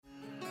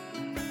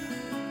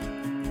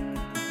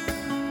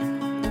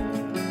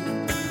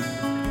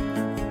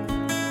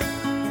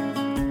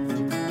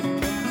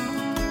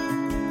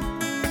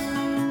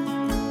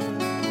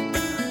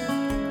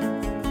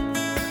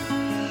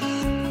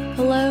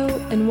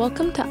and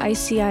welcome to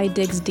ICI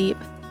Digs Deep,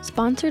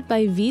 sponsored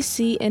by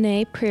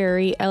VCNA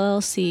Prairie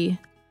LLC.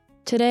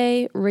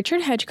 Today,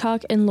 Richard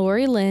Hedgecock and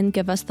Lori Lynn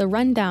give us the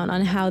rundown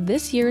on how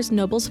this year's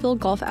Noblesville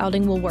golf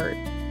outing will work.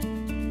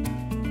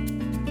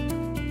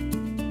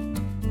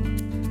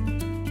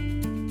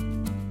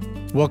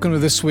 Welcome to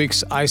this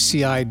week's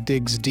ICI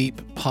Digs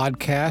Deep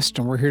podcast,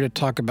 and we're here to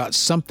talk about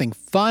something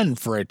fun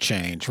for a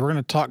change. We're going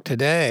to talk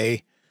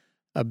today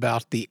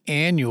about the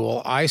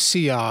annual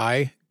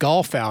ICI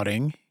golf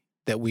outing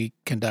that we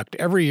conduct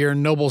every year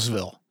in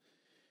Noblesville.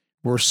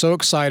 We're so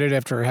excited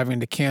after having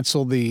to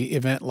cancel the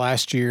event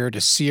last year to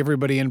see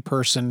everybody in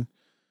person.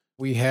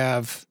 We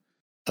have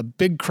a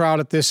big crowd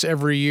at this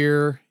every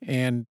year,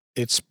 and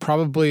it's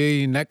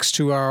probably next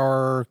to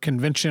our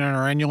convention and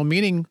our annual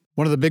meeting,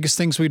 one of the biggest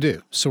things we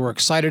do. So we're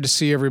excited to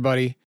see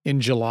everybody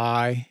in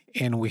July,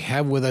 and we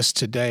have with us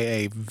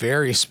today a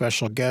very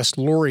special guest,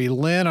 Lori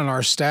Lynn on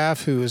our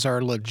staff, who is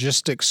our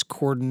logistics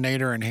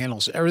coordinator and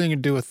handles everything to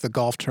do with the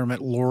golf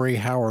tournament. Lori,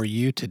 how are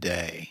you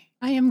today?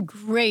 I am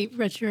great,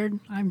 Richard.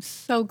 I'm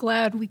so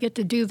glad we get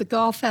to do the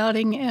golf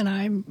outing, and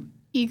I'm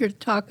eager to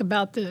talk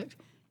about the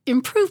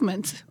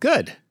improvements.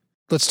 Good.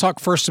 Let's talk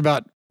first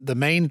about the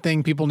main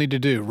thing people need to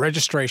do,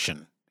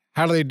 registration.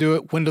 How do they do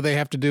it? When do they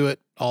have to do it?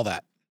 All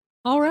that.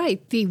 All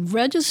right. The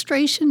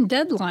registration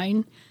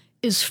deadline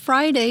is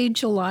Friday,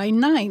 July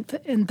 9th,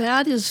 and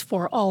that is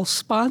for all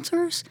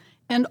sponsors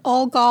and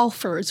all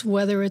golfers,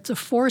 whether it's a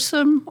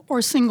foursome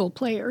or single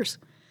players.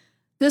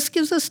 This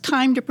gives us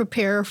time to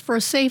prepare for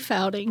a safe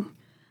outing.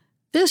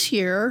 This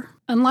year,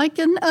 unlike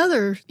in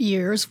other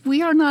years,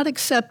 we are not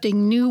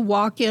accepting new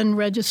walk-in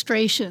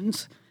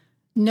registrations.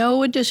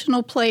 No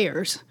additional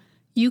players.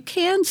 You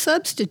can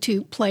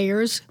substitute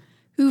players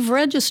who've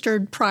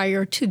registered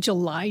prior to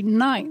July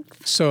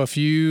 9th. So if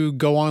you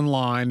go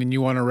online and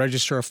you want to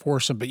register a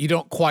foursome, but you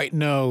don't quite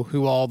know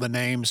who all the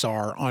names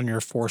are on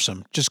your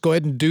foursome, just go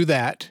ahead and do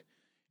that.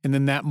 And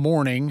then that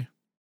morning,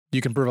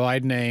 you can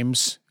provide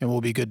names and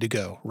we'll be good to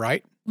go,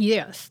 right?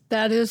 Yes,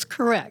 that is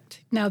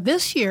correct. Now,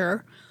 this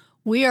year,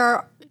 we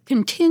are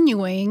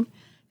continuing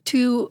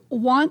to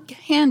want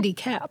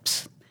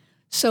handicaps.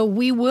 So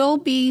we will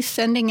be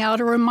sending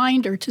out a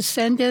reminder to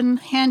send in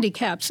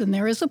handicaps, and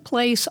there is a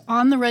place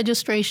on the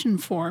registration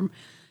form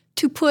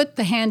to put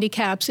the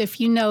handicaps if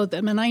you know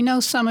them. And I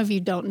know some of you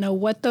don't know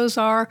what those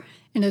are,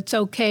 and it's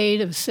okay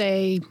to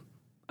say,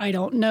 I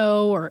don't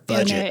know, or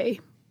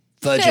Budget. NA.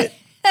 Budget.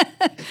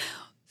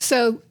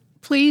 So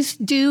please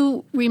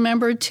do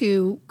remember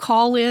to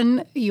call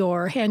in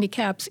your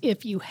handicaps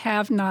if you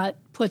have not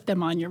put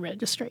them on your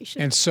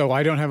registration. And so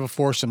I don't have a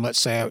foursome. Let's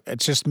say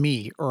it's just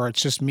me, or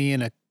it's just me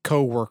and a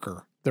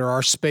coworker. There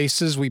are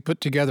spaces we put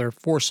together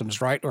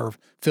foursomes, right? Or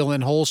fill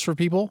in holes for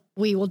people?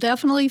 We will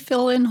definitely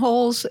fill in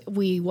holes.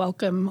 We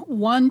welcome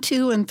 1,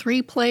 2, and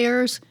 3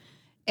 players,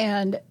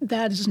 and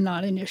that is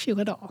not an issue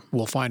at all.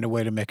 We'll find a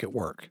way to make it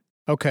work.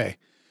 Okay.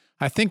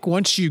 I think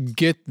once you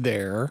get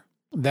there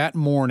that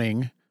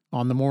morning,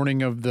 on the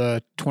morning of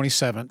the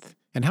 27th,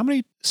 and how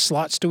many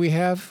slots do we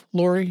have,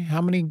 Lori?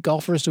 How many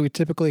golfers do we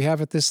typically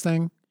have at this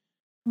thing?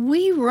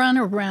 We run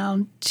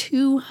around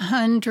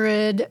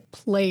 200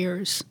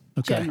 players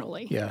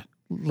generally. Yeah,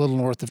 a little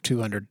north of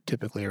 200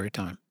 typically every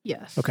time.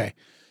 Yes. Okay.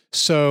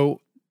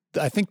 So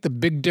I think the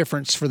big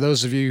difference for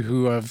those of you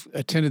who have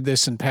attended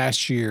this in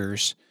past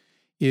years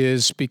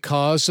is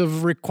because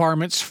of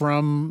requirements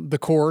from the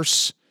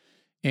course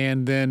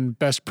and then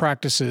best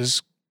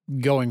practices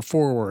going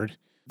forward,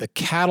 the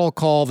cattle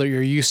call that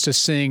you're used to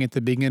seeing at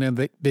the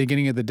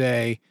beginning of the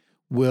day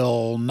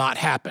will not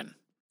happen.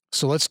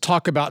 So let's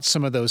talk about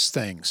some of those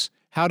things.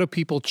 How do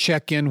people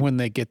check in when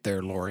they get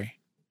there, Lori?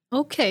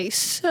 Okay,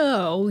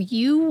 so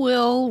you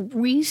will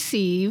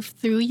receive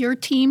through your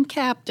team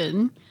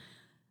captain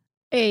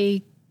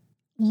a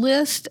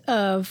list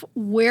of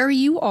where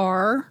you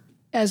are,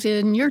 as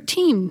in your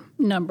team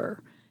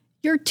number.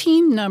 Your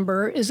team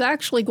number is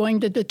actually going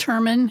to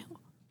determine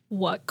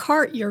what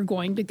cart you're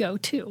going to go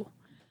to.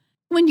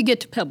 When you get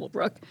to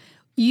Pebblebrook,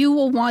 you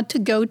will want to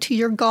go to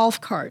your golf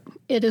cart.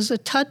 It is a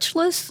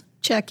touchless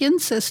check-in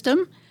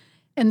system,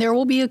 and there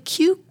will be a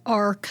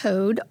QR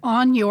code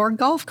on your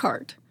golf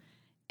cart.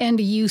 And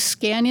you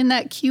scan in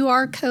that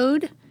QR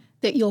code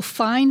that you'll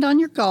find on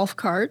your golf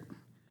cart,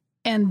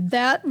 and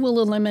that will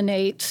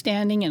eliminate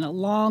standing in a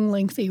long,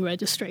 lengthy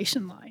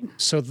registration line.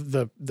 So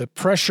the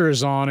pressure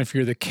is on if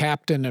you're the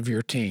captain of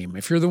your team.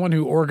 If you're the one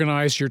who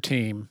organized your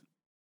team,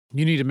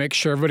 you need to make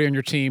sure everybody on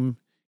your team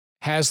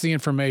has the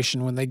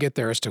information when they get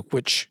there as to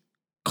which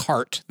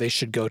cart they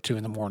should go to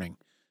in the morning.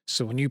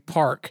 So when you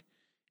park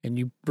and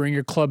you bring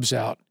your clubs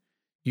out,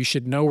 you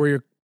should know where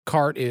your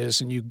cart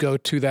is and you go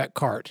to that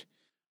cart.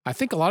 I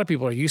think a lot of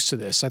people are used to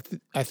this.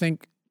 I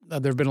think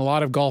there have been a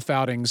lot of golf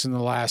outings in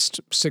the last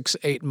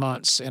 6-8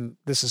 months, and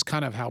this is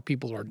kind of how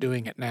people are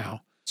doing it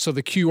now. So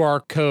the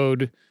QR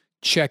code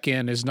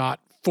check-in is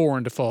not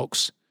foreign to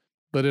folks,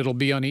 but it'll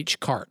be on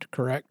each cart,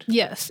 correct?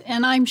 Yes,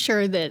 and I'm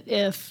sure that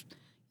if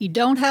you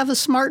don't have a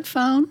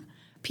smartphone,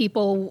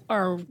 people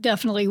are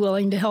definitely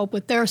willing to help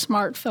with their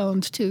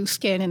smartphones to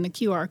scan in the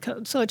QR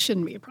code, so it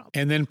shouldn't be a problem.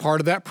 And then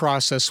part of that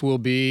process will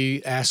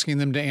be asking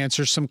them to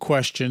answer some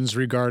questions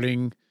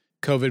regarding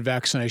COVID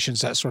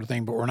vaccinations, that sort of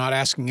thing. But we're not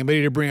asking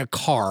anybody to bring a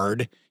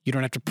card. You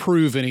don't have to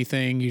prove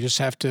anything. You just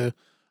have to,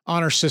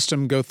 on our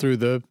system, go through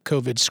the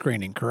COVID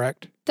screening,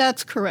 correct?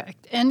 That's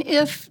correct. And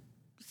if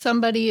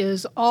somebody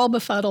is all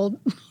befuddled,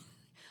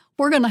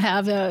 we're going to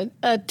have a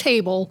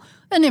table,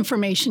 an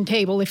information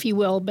table, if you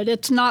will, but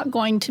it's not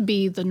going to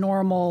be the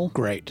normal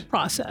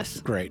process.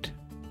 Great.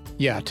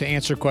 Yeah, to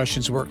answer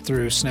questions, work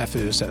through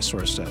snafus, that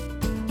sort of stuff.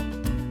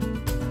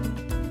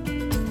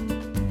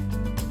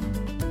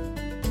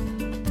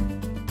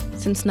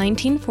 Since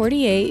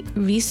 1948,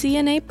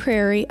 VCNA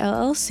Prairie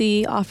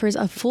LLC offers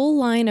a full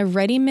line of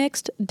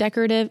ready-mixed,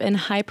 decorative, and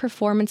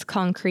high-performance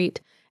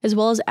concrete, as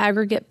well as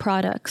aggregate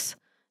products.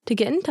 To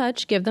get in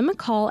touch, give them a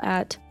call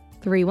at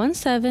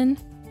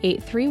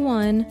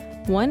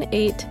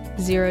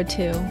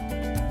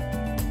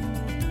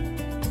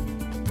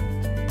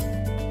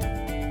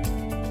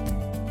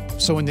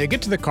 317-831-1802. So when they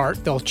get to the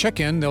cart, they'll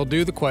check in, they'll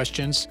do the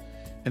questions,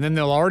 and then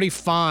they'll already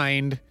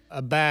find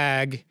a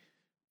bag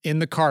in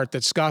the cart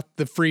that's got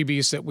the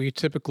freebies that we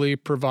typically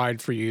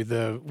provide for you,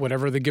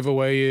 whatever the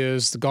giveaway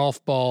is, the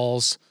golf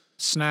balls,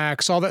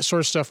 snacks, all that sort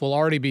of stuff will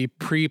already be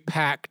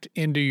pre-packed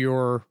into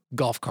your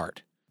golf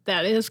cart.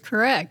 That is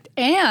correct.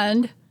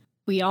 And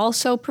we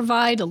also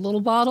provide a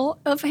little bottle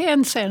of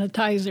hand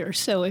sanitizer.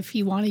 So if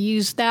you want to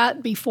use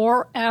that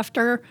before,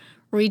 after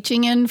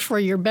reaching in for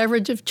your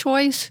beverage of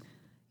choice,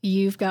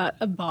 you've got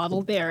a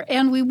bottle there.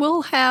 And we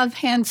will have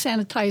hand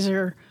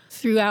sanitizer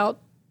throughout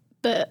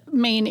the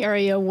main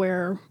area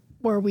where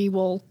we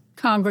will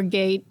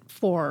congregate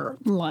for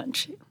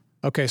lunch.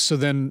 Okay, so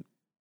then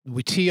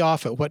we tee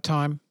off at what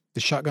time? The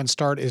shotgun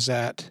start is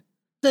at?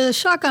 The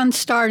shotgun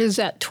start is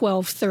at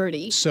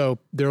 12:30. So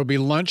there will be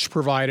lunch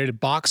provided,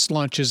 boxed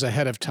lunches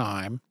ahead of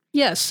time.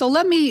 Yes, so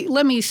let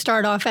me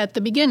start off at the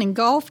beginning.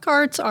 Golf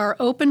carts are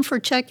open for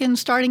check-in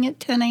starting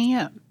at 10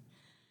 a.m.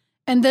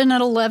 And then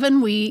at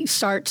 11, we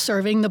start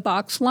serving the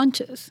boxed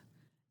lunches.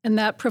 And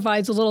that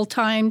provides a little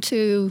time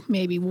to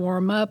maybe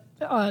warm up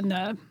on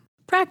the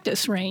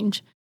practice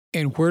range.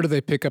 And where do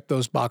they pick up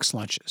those box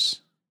lunches?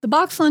 The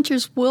box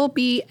lunches will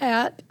be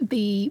at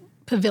the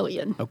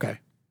pavilion. Okay.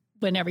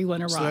 When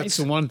everyone arrives. So that's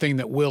the one thing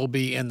that will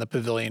be in the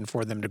pavilion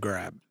for them to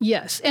grab.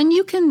 Yes. And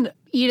you can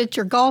eat at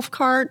your golf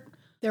cart.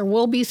 There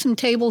will be some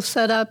tables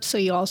set up, so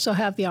you also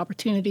have the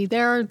opportunity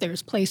there.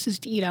 There's places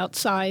to eat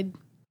outside.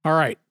 All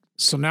right.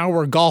 So now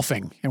we're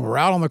golfing, and we're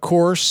out on the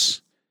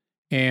course.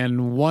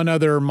 And one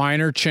other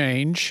minor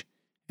change,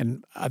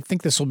 and I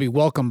think this will be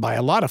welcomed by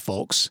a lot of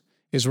folks,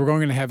 is we're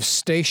going to have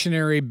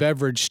stationary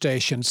beverage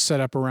stations set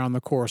up around the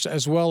course,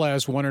 as well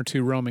as one or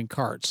two roaming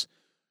carts.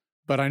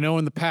 But I know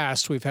in the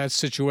past we've had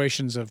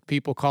situations of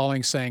people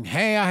calling saying,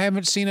 hey, I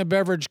haven't seen a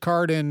beverage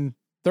cart in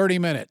 30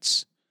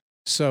 minutes.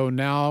 So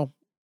now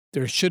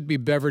there should be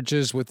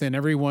beverages within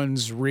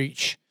everyone's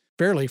reach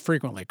fairly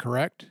frequently,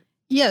 correct?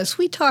 Yes,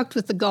 we talked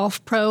with the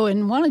Golf Pro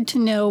and wanted to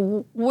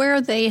know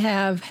where they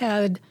have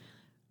had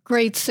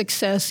great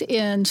success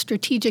in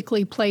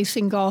strategically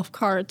placing golf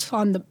carts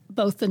on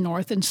both the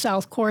north and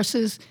south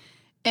courses.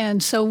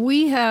 And so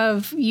we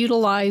have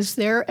utilized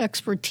their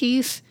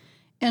expertise.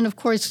 And of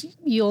course,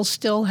 you'll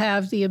still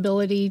have the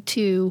ability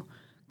to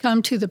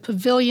come to the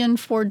pavilion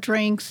for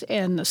drinks,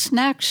 and the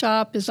snack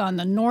shop is on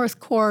the north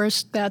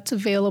course. That's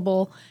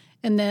available.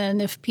 And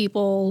then if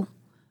people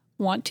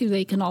want to,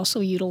 they can also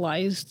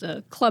utilize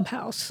the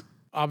clubhouse.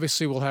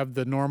 Obviously, we'll have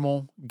the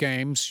normal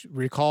games.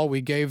 Recall,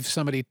 we gave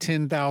somebody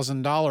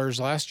 $10,000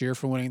 last year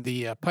for winning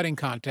the putting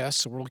contest,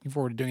 so we're looking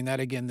forward to doing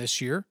that again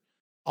this year.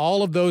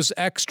 All of those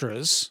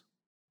extras,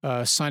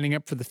 signing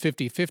up for the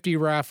 50-50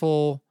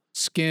 raffle,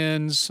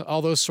 skins,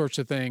 all those sorts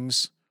of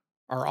things,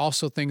 are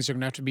also things that are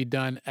going to have to be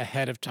done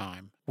ahead of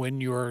time when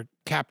your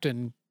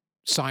captain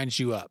signs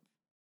you up.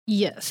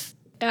 Yes.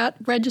 At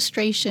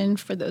registration,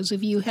 for those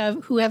of you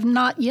who have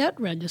not yet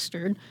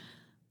registered,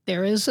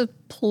 there is a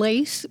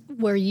place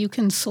where you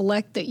can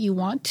select that you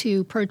want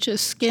to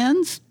purchase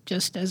skins,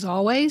 just as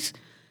always.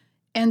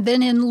 And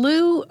then in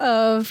lieu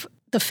of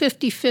the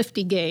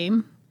 50-50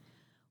 game,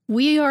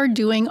 we are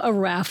doing a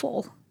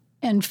raffle.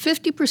 And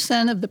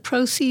 50% of the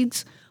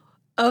proceeds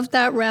of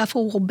that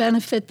raffle will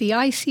benefit the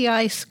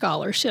ICI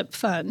scholarship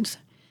funds.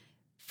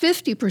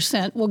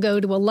 50% will go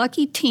to a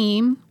lucky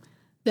team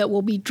that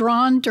will be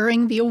drawn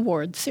during the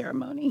award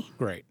ceremony.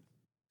 Great.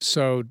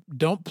 So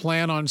don't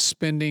plan on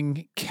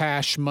spending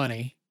cash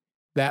money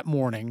that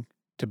morning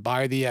to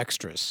buy the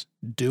extras.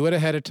 Do it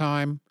ahead of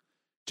time,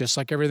 just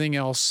like everything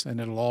else,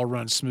 and it'll all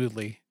run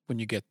smoothly when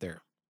you get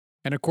there.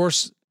 And of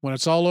course, when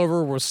it's all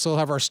over, we'll still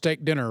have our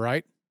steak dinner,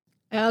 right?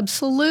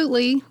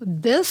 Absolutely.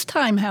 This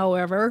time,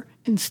 however,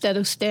 instead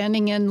of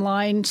standing in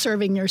line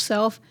serving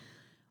yourself,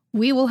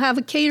 we will have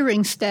a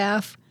catering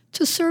staff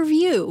to serve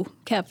you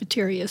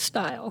cafeteria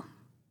style.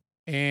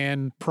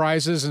 And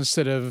prizes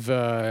instead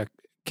of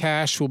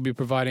cash, we'll be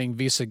providing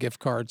Visa gift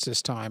cards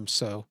this time,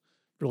 so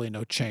really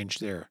no change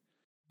there.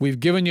 We've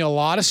given you a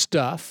lot of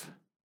stuff,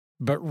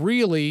 But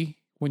really,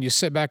 when you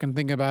sit back and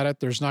think about it,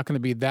 there's not going to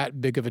be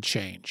that big of a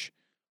change.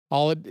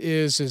 All it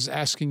is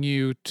asking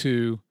you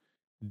to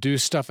do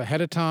stuff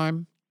ahead of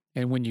time.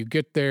 And when you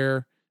get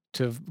there,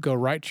 to go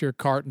right to your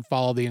cart and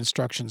follow the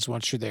instructions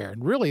once you're there.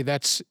 And really,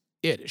 that's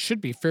it. It should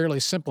be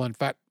fairly simple. In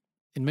fact,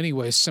 in many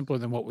ways, simpler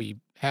than what we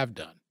have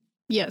done.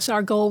 Yes,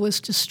 our goal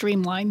was to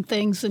streamline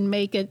things and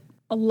make it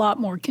a lot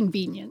more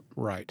convenient.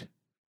 Right.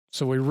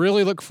 So we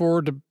really look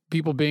forward to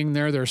people being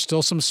there. There are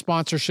still some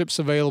sponsorships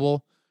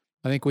available.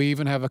 I think we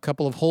even have a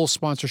couple of whole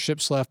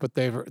sponsorships left, but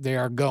they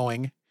are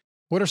going.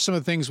 What are some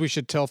of the things we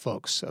should tell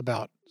folks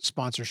about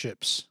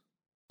sponsorships?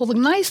 Well, the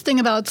nice thing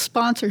about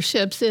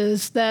sponsorships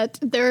is that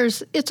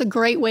it's a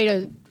great way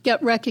to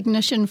get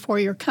recognition for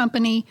your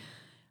company.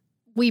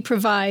 We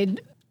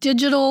provide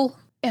digital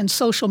and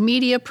social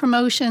media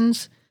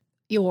promotions.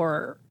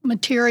 Your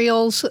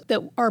materials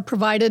that are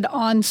provided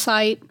on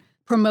site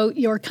promote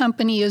your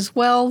company as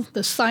well.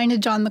 The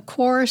signage on the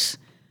course.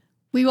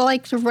 We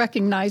like to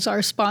recognize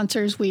our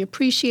sponsors. We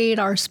appreciate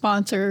our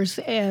sponsors,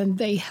 and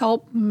they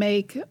help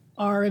make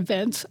our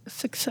events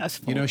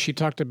successful. You know, she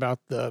talked about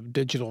the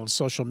digital and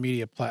social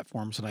media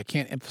platforms, and I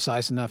can't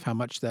emphasize enough how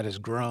much that has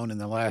grown in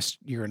the last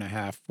year and a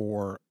half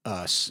for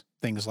us,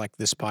 things like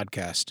this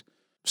podcast.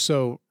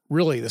 So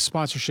really, the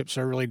sponsorships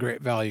are really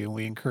great value, and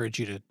we encourage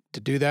you to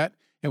do that.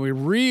 And we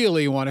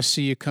really want to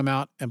see you come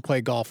out and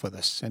play golf with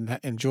us and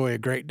enjoy a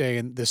great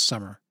day this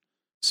summer.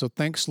 So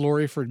thanks,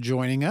 Lori, for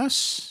joining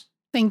us.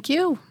 Thank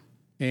you.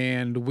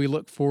 And we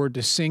look forward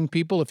to seeing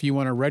people. If you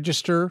want to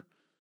register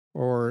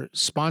or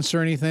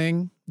sponsor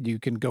anything, you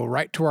can go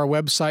right to our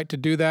website to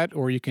do that,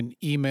 or you can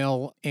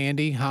email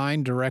Andy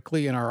Hine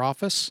directly in our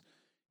office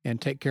and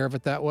take care of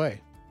it that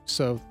way.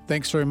 So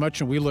thanks very much,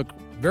 and we look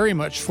very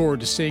much forward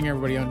to seeing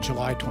everybody on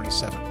July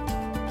 27th.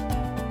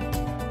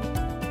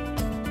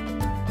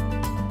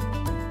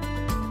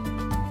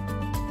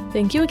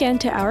 Thank you again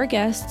to our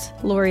guests,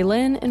 Lori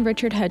Lynn and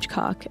Richard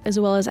Hedgecock, as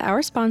well as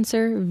our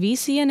sponsor,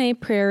 VCNA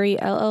Prairie,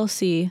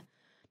 LLC.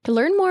 To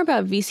learn more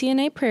about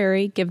VCNA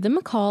Prairie, give them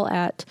a call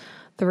at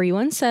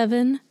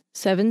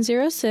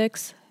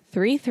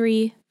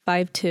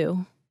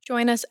 317-706-3352.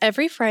 Join us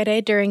every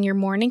Friday during your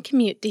morning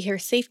commute to hear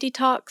safety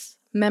talks,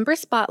 member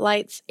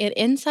spotlights, and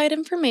inside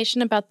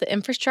information about the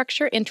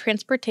infrastructure and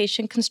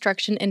transportation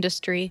construction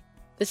industry.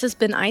 This has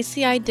been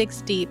ICI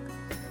Digs Deep.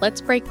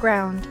 Let's break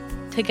ground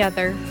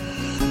together.